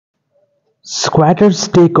Squatters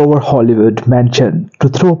take over Hollywood mansion to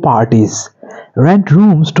throw parties, rent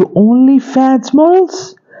rooms to OnlyFans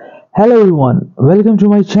models. Hello everyone, welcome to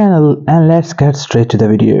my channel and let's get straight to the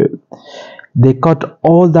video. They cut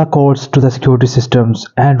all the cords to the security systems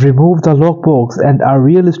and removed the lockbox and a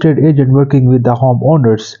real estate agent working with the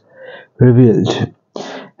homeowners revealed.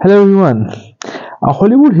 Hello everyone. A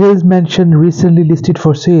Hollywood Hills mansion recently listed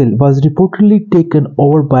for sale was reportedly taken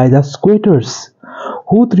over by the squatters,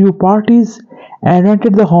 who threw parties and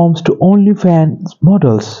rented the homes to OnlyFans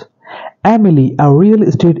models. Emily, a real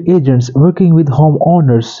estate agent working with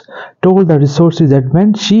homeowners, told the resources that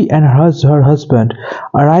when she and her husband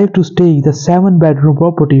arrived to stay in the seven-bedroom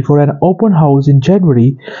property for an open house in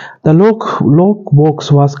January, the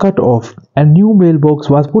lockbox was cut off and new mailbox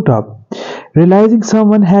was put up. Realizing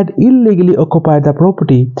someone had illegally occupied the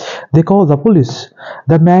property, they called the police.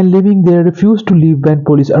 The man living there refused to leave when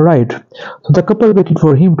police arrived, so the couple waited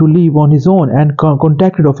for him to leave on his own and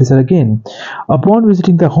contacted officer again. Upon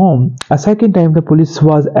visiting the home, a second time the police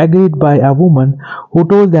was aggrieved by a woman who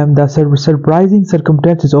told them the surprising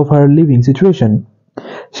circumstances of her living situation.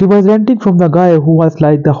 She was renting from the guy who was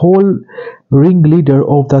like the whole ringleader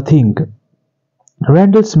of the thing.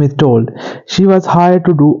 Randall Smith told, she was hired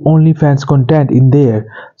to do OnlyFans content in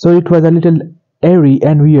there, so it was a little airy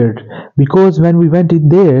and weird, because when we went in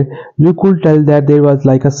there, you could tell that there was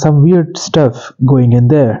like some weird stuff going in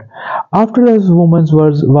there. After the woman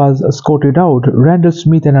was escorted out, Randall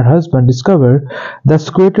Smith and her husband discovered the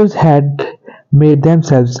squatters had made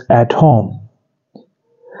themselves at home.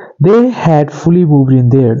 They had fully moved in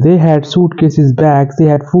there. They had suitcases, bags, they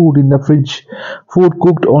had food in the fridge, food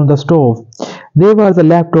cooked on the stove. There was a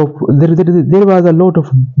laptop, there was a lot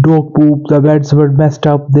of dog poop, the beds were messed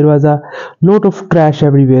up, there was a lot of trash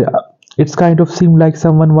everywhere. It's kind of seemed like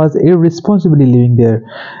someone was irresponsibly living there.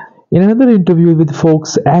 In another interview with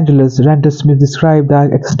Fox Angeles, Randall Smith described the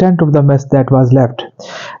extent of the mess that was left.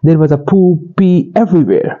 There was a pee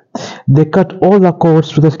everywhere. They cut all the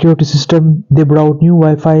cords to the security system. They brought new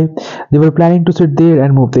Wi-Fi. They were planning to sit there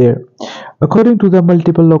and move there. According to the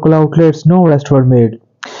multiple local outlets, no arrests were made.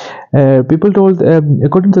 People told,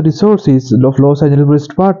 according to the resources of Los Angeles Police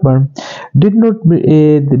Department, did not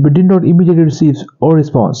immediately receive or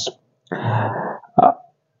response.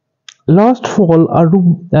 Last fall,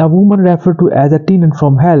 a woman referred to as a tenant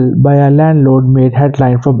from hell by a landlord made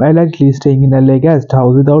headline from allegedly staying in a LA guest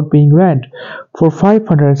house without paying rent for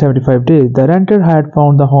 575 days. The renter had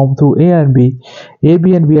found the home through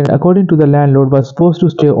Airbnb, and according to the landlord, was supposed to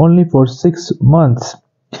stay only for 6 months.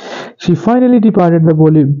 She finally departed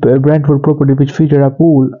the Brentwood property, which featured a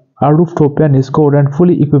pool, a rooftop tennis court, and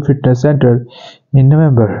fully equipped fitness center, in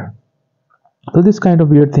November. So this kind of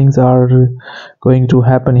weird things are going to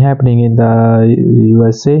happening in the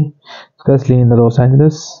USA, especially in the Los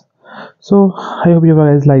Angeles. So I hope you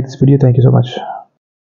guys like this video. Thank you so much.